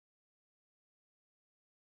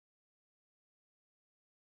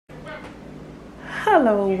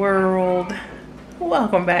Hello world,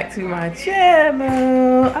 welcome back to my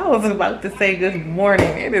channel. I was about to say good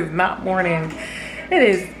morning. It is not morning. It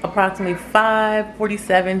is approximately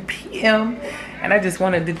 5:47 p.m. and I just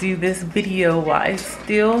wanted to do this video while it's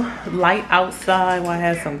still light outside, while I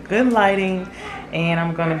have some good lighting, and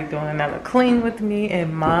I'm going to be doing another clean with me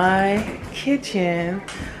in my kitchen.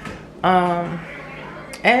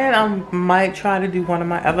 And I might try to do one of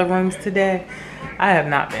my other rooms today. I have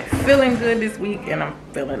not been feeling good this week, and I'm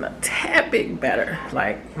feeling a tad bit better.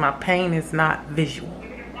 Like, my pain is not visual,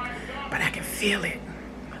 but I can feel it.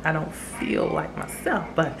 I don't feel like myself,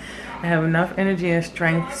 but I have enough energy and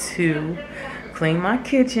strength to clean my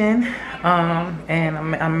kitchen.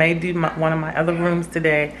 And I may do one of my other rooms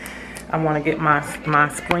today. I want to get my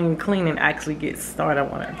spring cleaning actually get started. I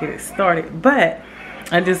want to get it started, but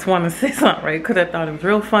I just want to say something, right? Because I thought it was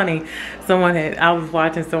real funny. I was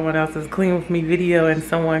watching someone else's clean with me video, and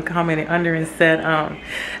someone commented under and said,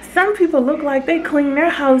 some people look like they clean their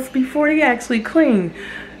house before they actually clean.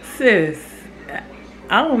 Sis,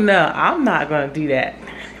 I don't know. I'm not going to do that.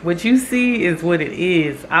 What you see is what it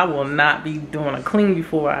is. I will not be doing a clean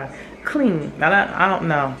before I clean. Now, I don't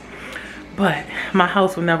know. But my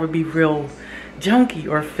house will never be real junky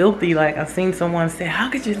or filthy. Like, I've seen someone say, how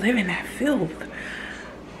could you live in that filth?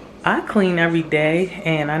 I clean every day,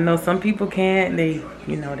 and I know some people can't. They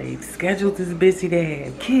schedules is busy. They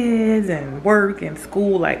have kids and work and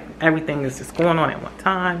school. Like, everything is just going on at one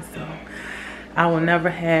time. So I will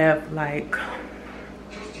never have like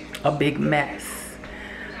a big mess.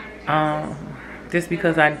 Just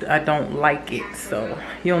because I don't like it. So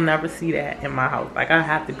you'll never see that in my house. Like, I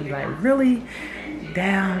have to be like really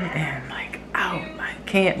down and like out. I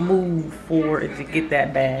can't move for it to get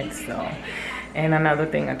that bad. So. And another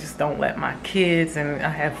thing, I just don't let my kids, and I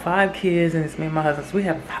have 5 kids, and it's me and my husband, so we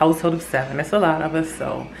have a household of 7. It's a lot of us,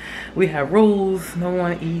 so we have rules. No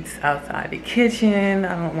one eats outside the kitchen.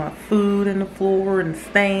 I don't want food in the floor and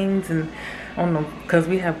stains, and because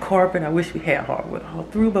we have carpet. I wish we had hardwood all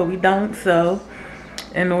through, but we don't. So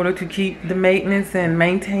in order to keep the maintenance and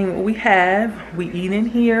maintain what we have, we eat in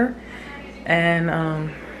here, and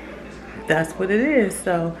that's what it is.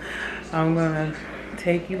 So I'm gonna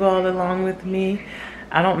take you all along with me.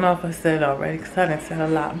 I don't know if I said it already because I didn't say a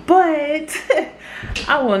lot, but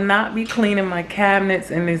I will not be cleaning my cabinets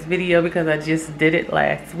in this video because I just did it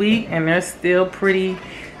last week and they're still pretty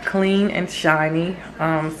clean and shiny.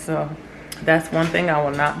 So that's one thing I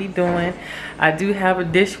will not be doing. I do have a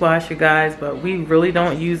dishwasher, guys, but we really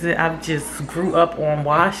don't use it. I've just grew up on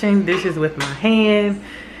washing dishes with my hand,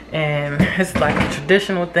 and it's like a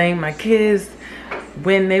traditional thing. My kids,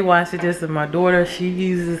 when they wash the dishes, my daughter,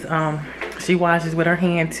 she washes with her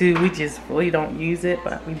hand too. We just really don't use it,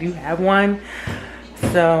 but we do have one.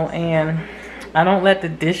 So, and I don't let the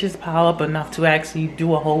dishes pile up enough to actually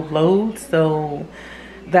do a whole load. So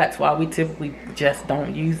that's why we typically just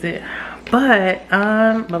don't use it. But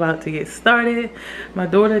I'm about to get started. My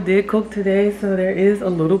daughter did cook today, so there is a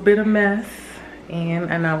little bit of mess.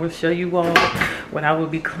 And I will show you all what I will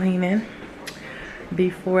be cleaning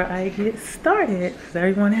before I get started, because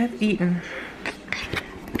everyone has eaten.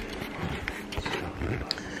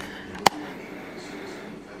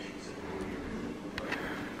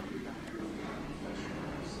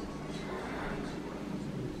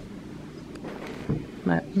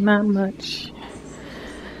 Not much.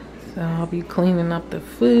 So I'll be cleaning up the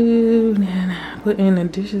food and putting the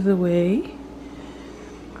dishes away.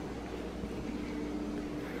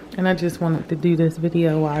 And I just wanted to do this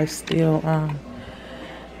video while it's still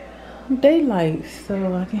daylight, so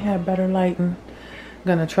I can have better lighting. I'm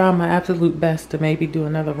gonna try my absolute best to maybe do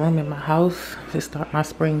another room in my house to start my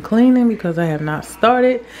spring cleaning, because I have not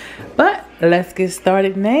started. But let's get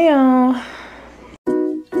started now.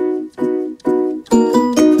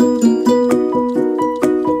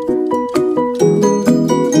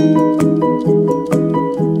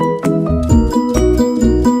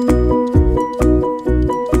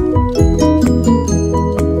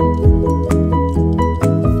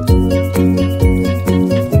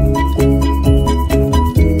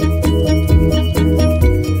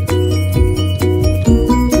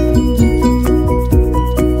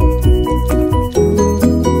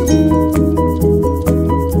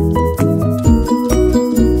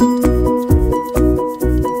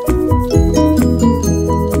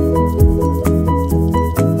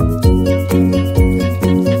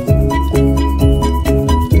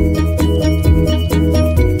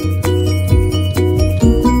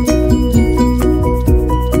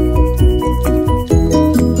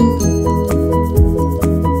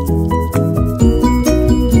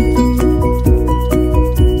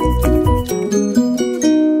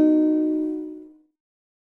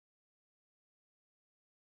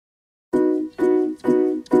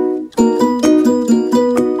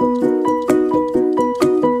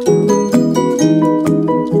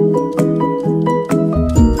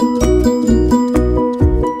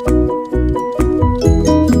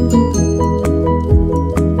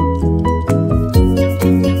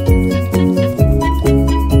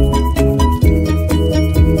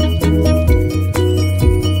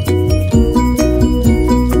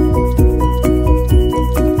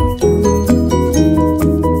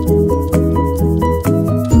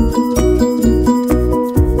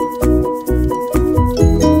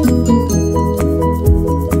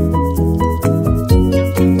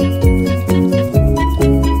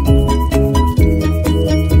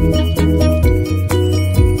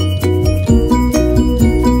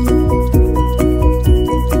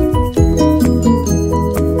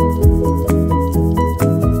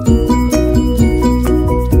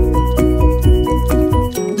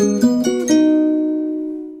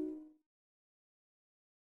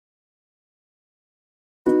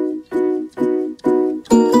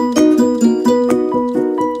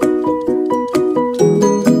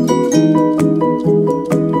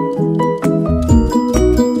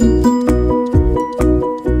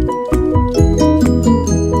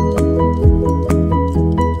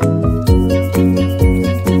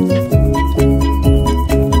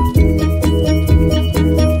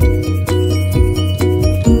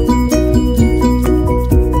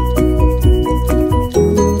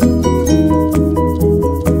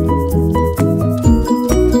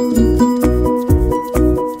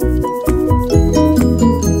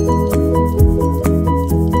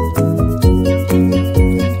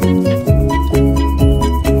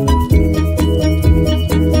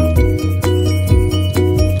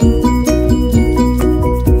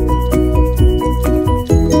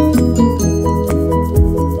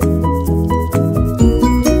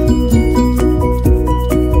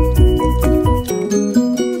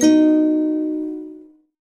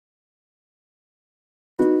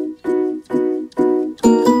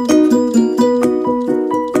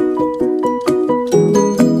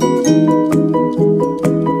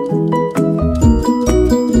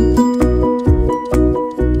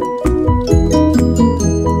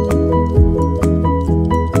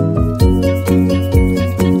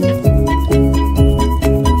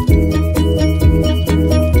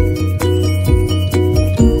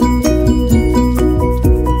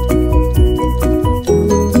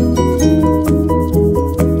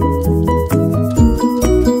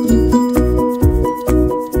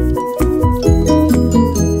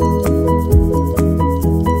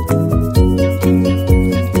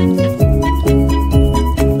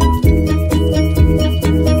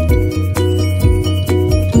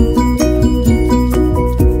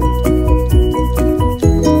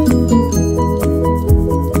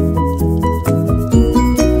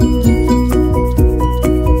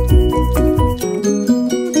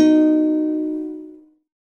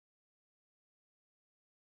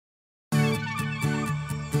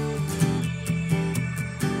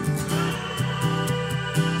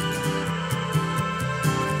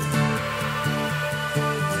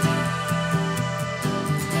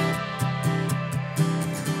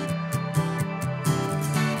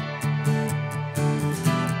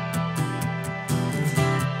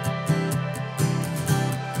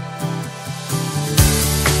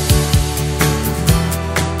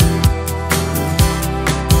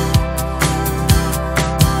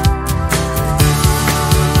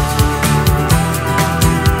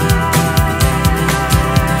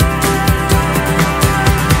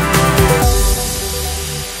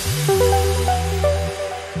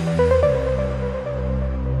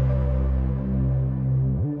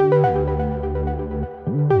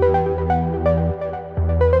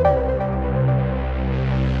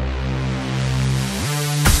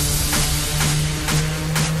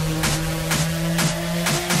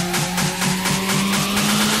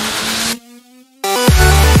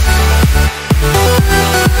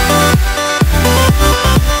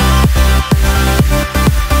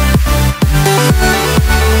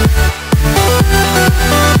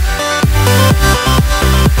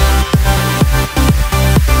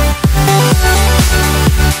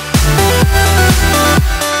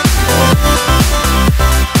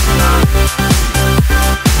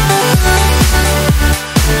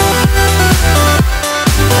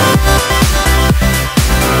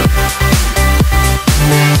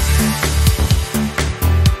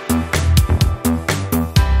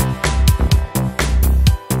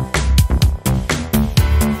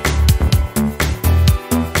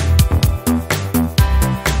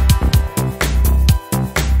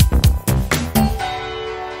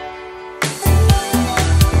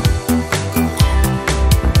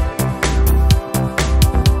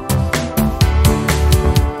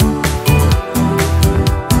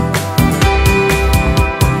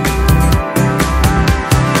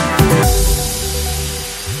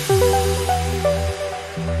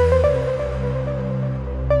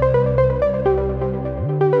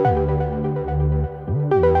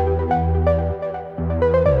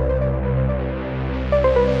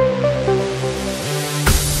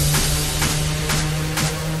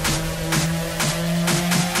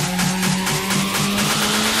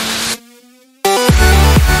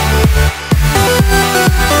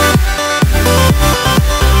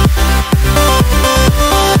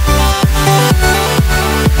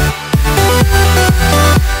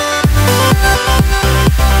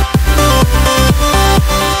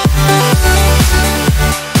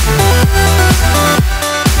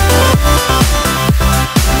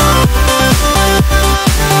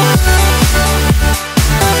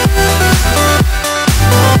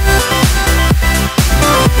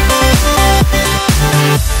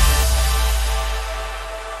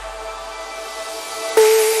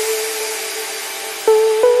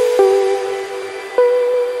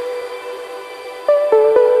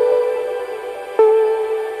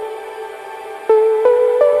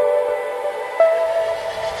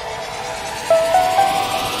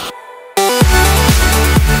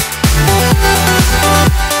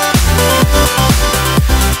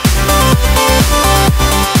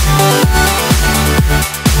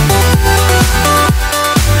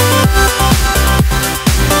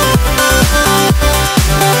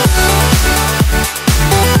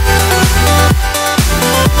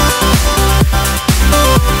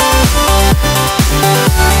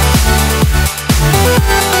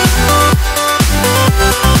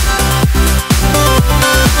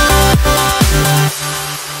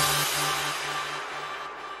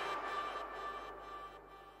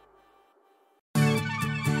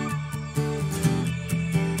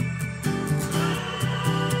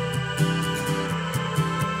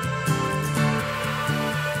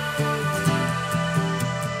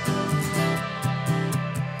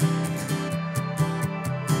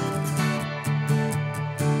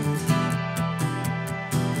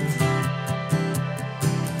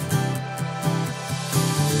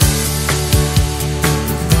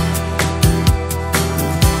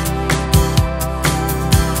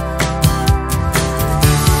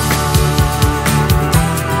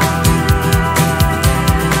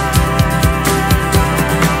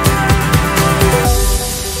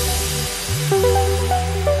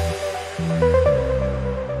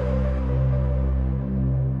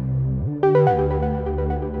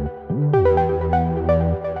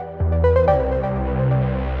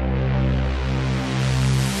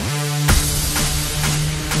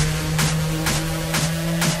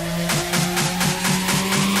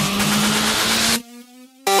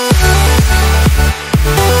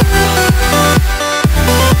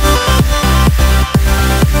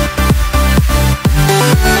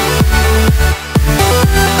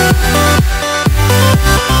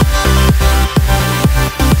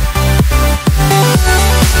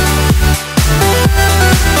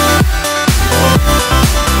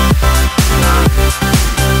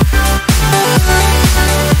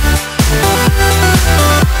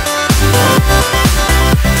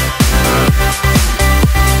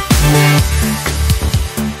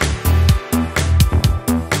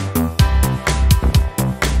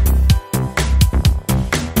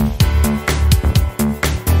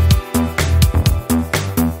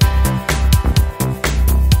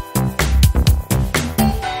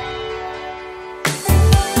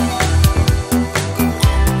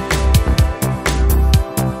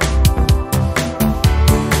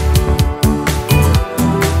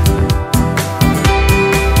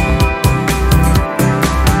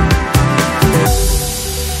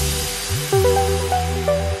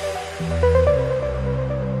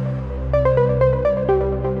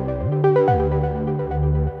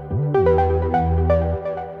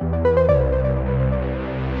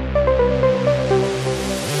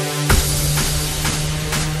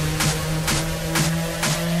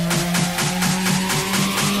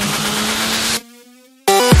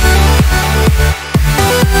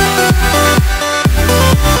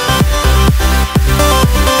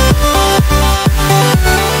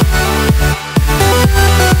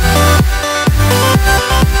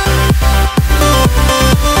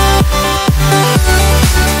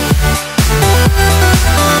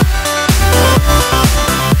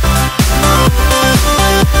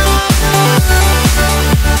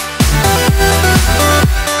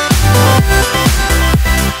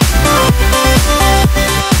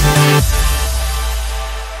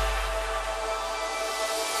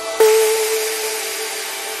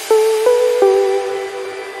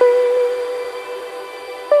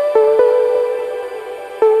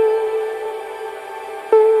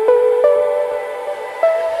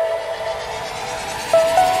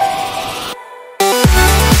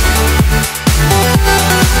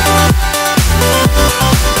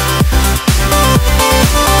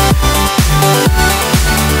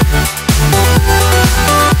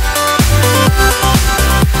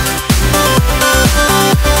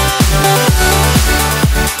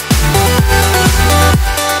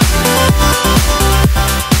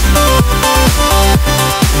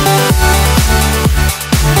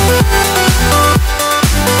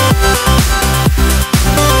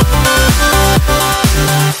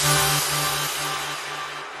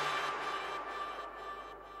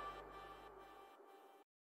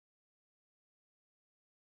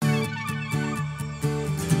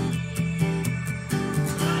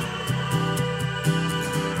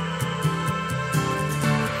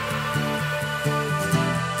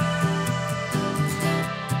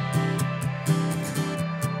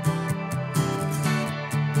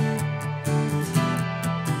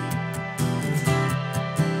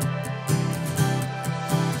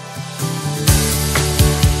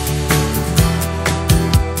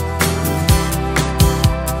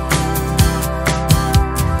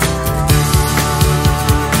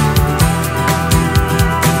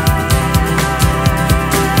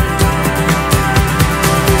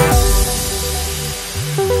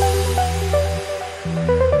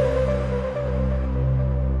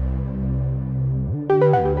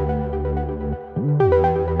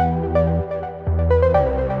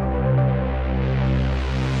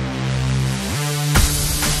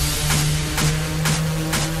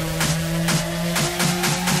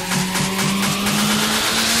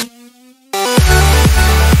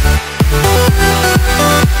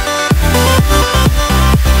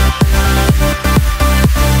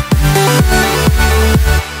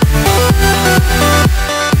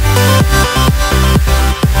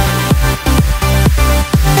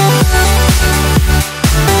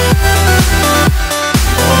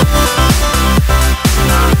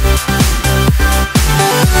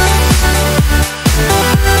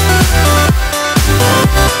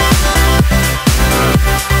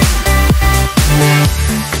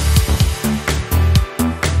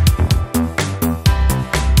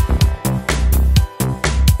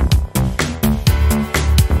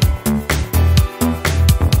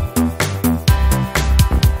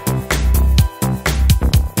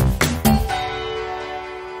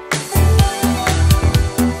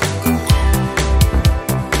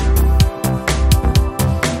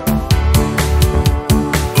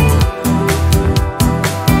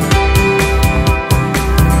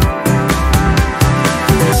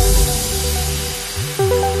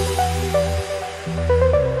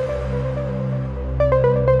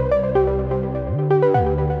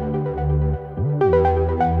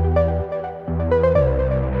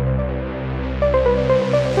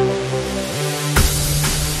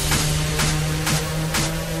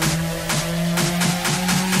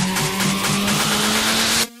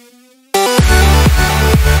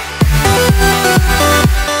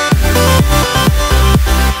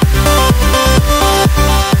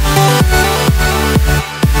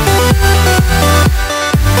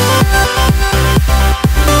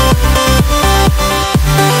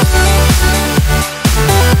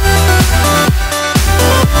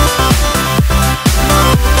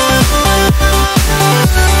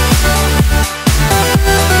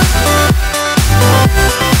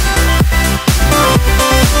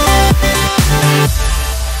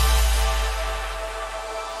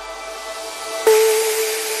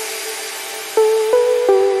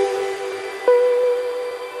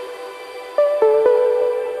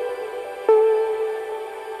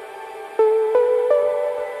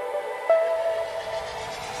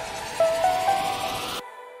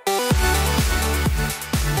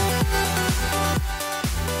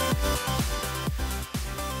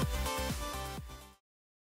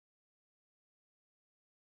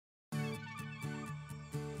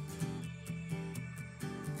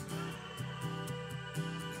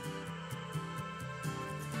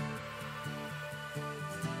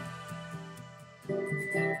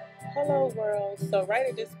 Hello world. So right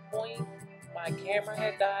at this point, my camera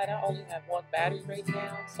had died. I only have one battery right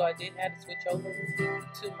now, so I did have to switch over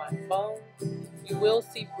to my phone. You will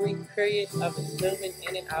see brief periods of it zooming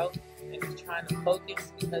in and out and it's trying to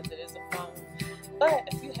focus because it is a phone. But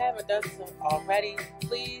if you haven't done so already,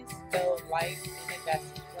 please go like and hit that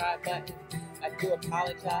subscribe button. I do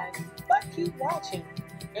apologize, but keep watching.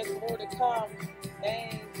 There's more to come.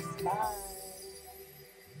 Thanks. Bye.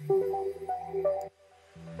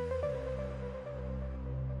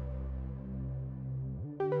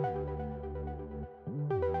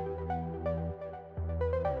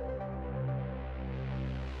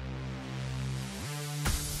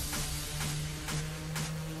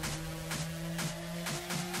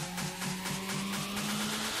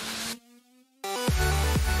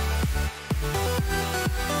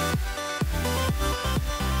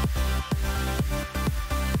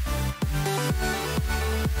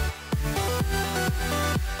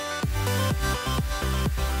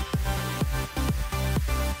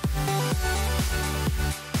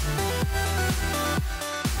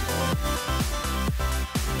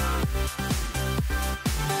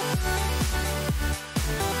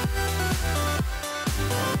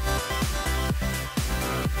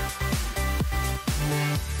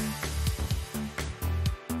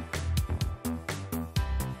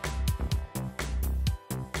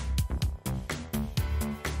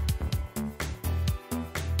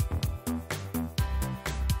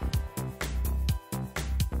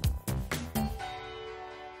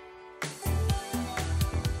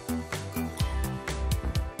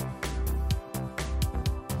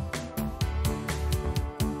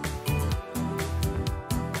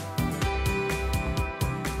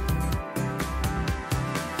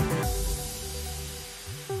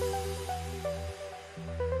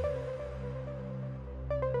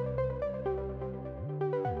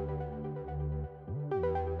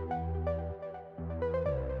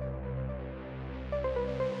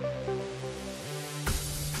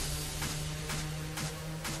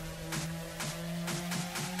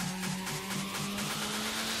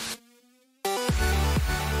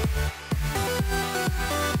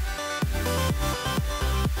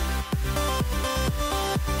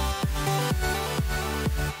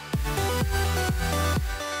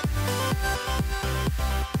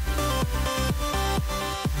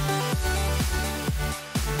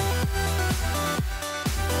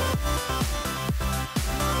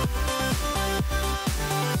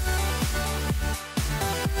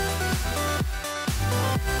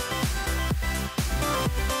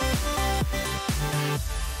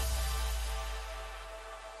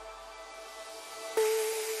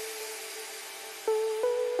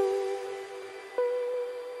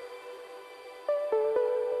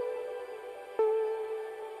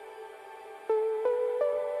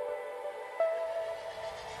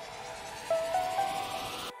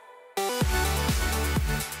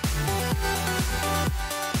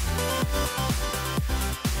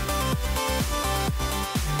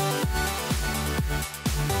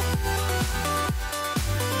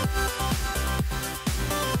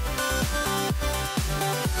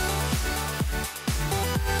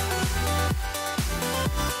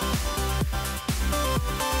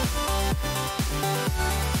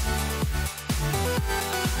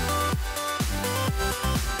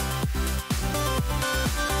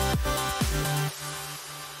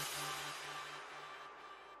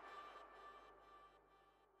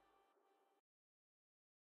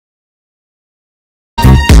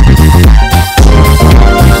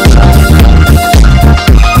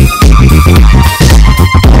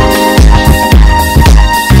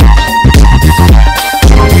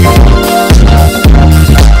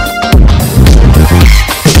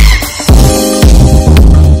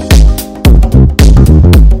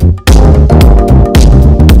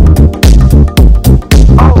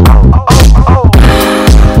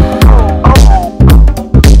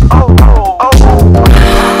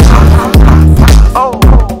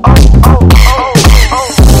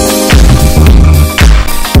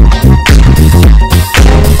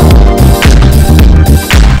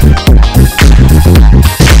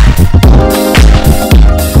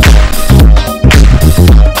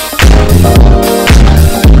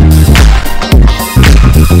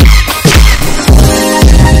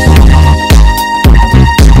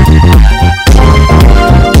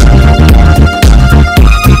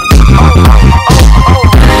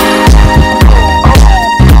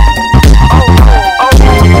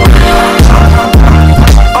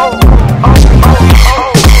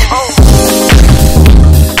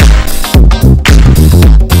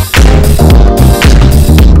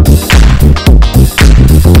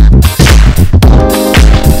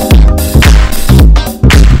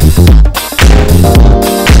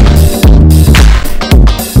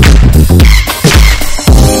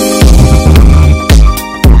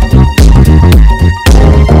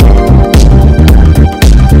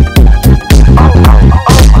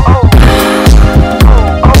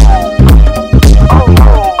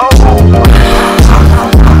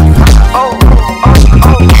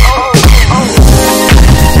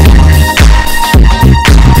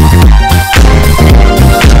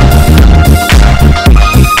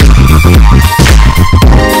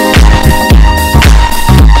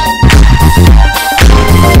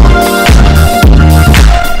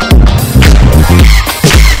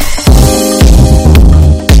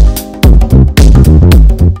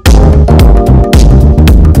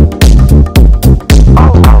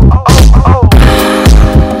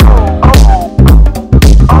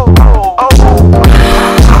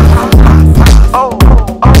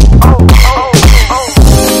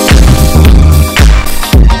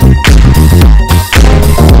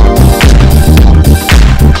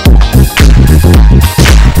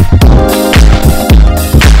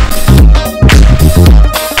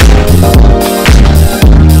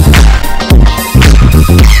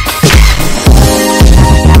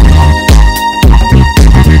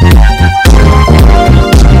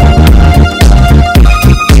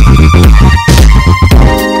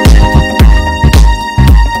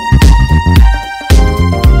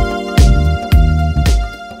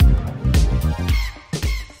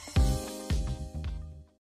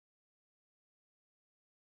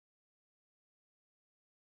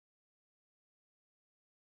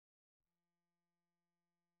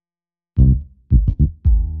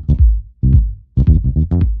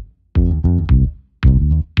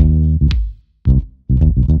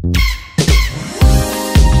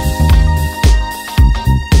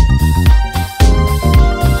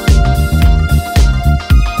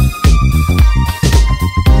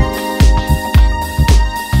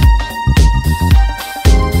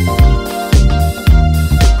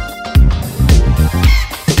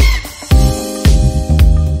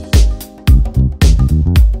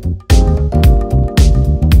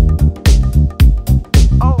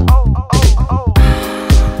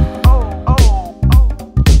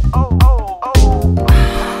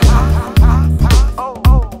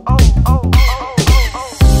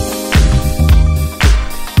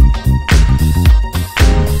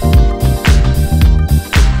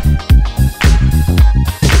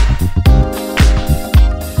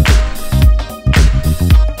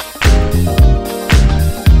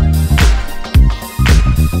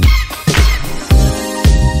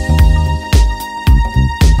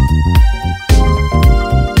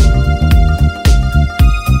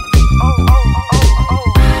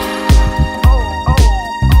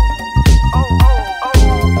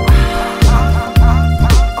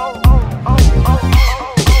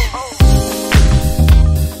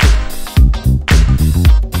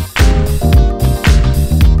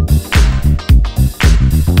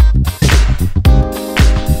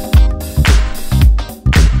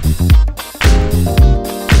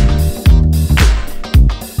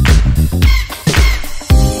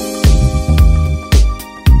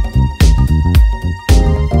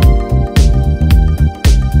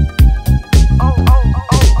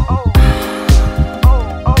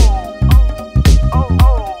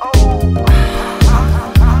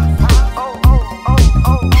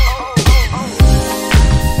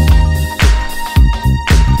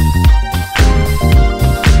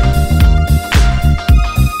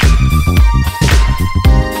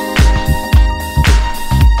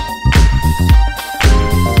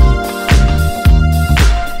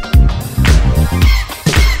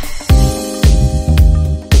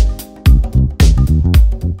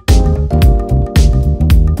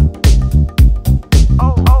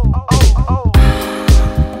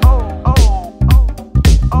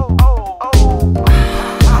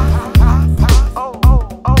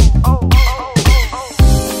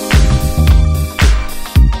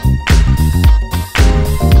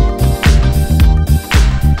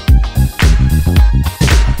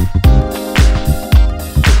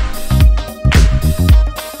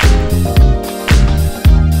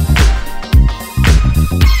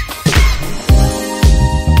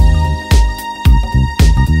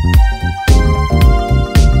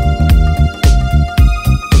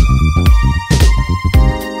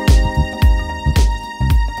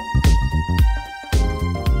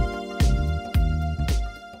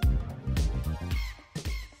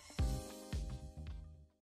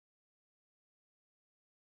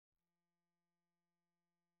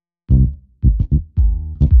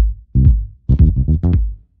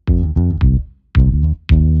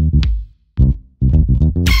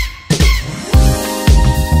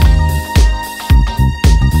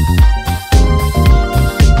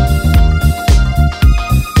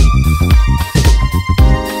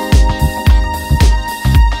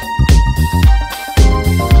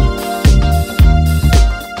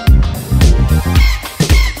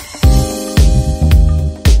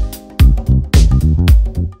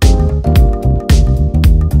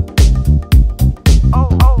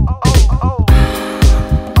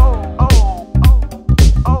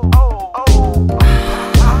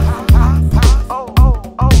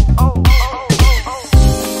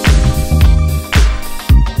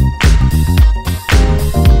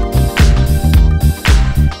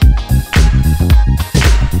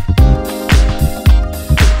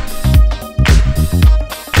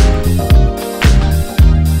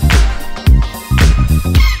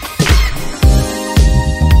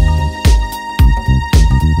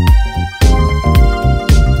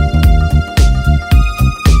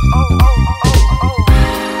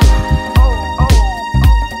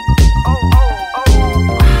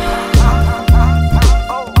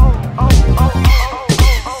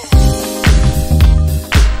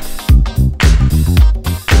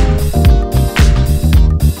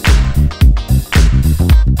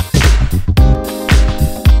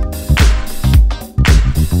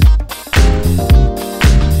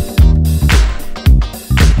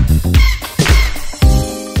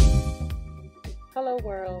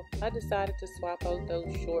 world. I decided to swap out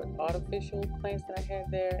those short artificial plants that I had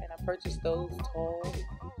there, and I purchased those tall,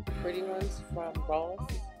 pretty ones from Ross.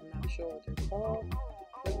 I'm not sure what they're called.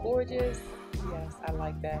 They're gorgeous. Yes, I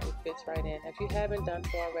like that. It fits right in. If you haven't done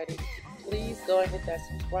so already, please go and hit that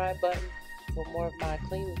subscribe button for more of my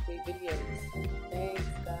clean with me videos. Thanks,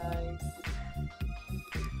 guys.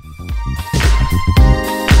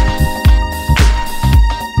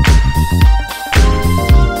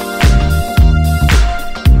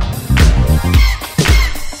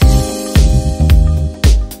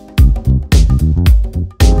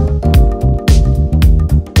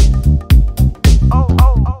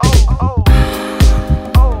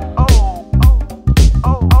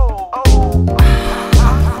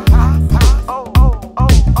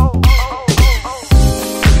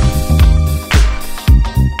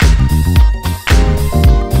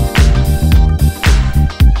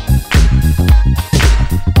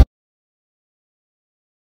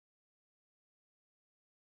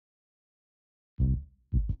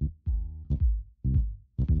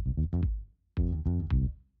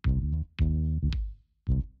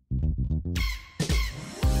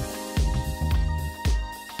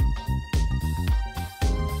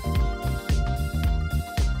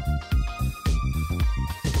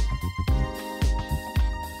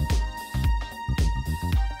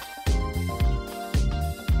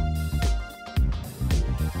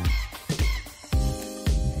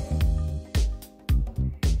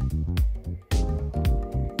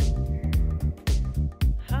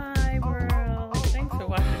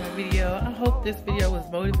 I hope this video was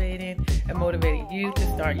motivating and motivated you to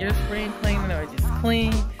start your spring cleaning or just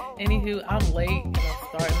clean. Anywho, I'm late and I'm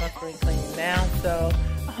starting my spring cleaning now, so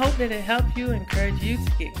I hope that it helped you, encourage you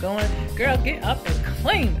to get going. Girl, get up and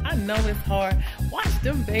clean. I know it's hard. Wash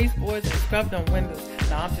them baseboards and scrub them windows.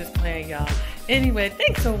 No, I'm just playing, y'all. Anyway,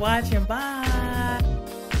 thanks for watching. Bye.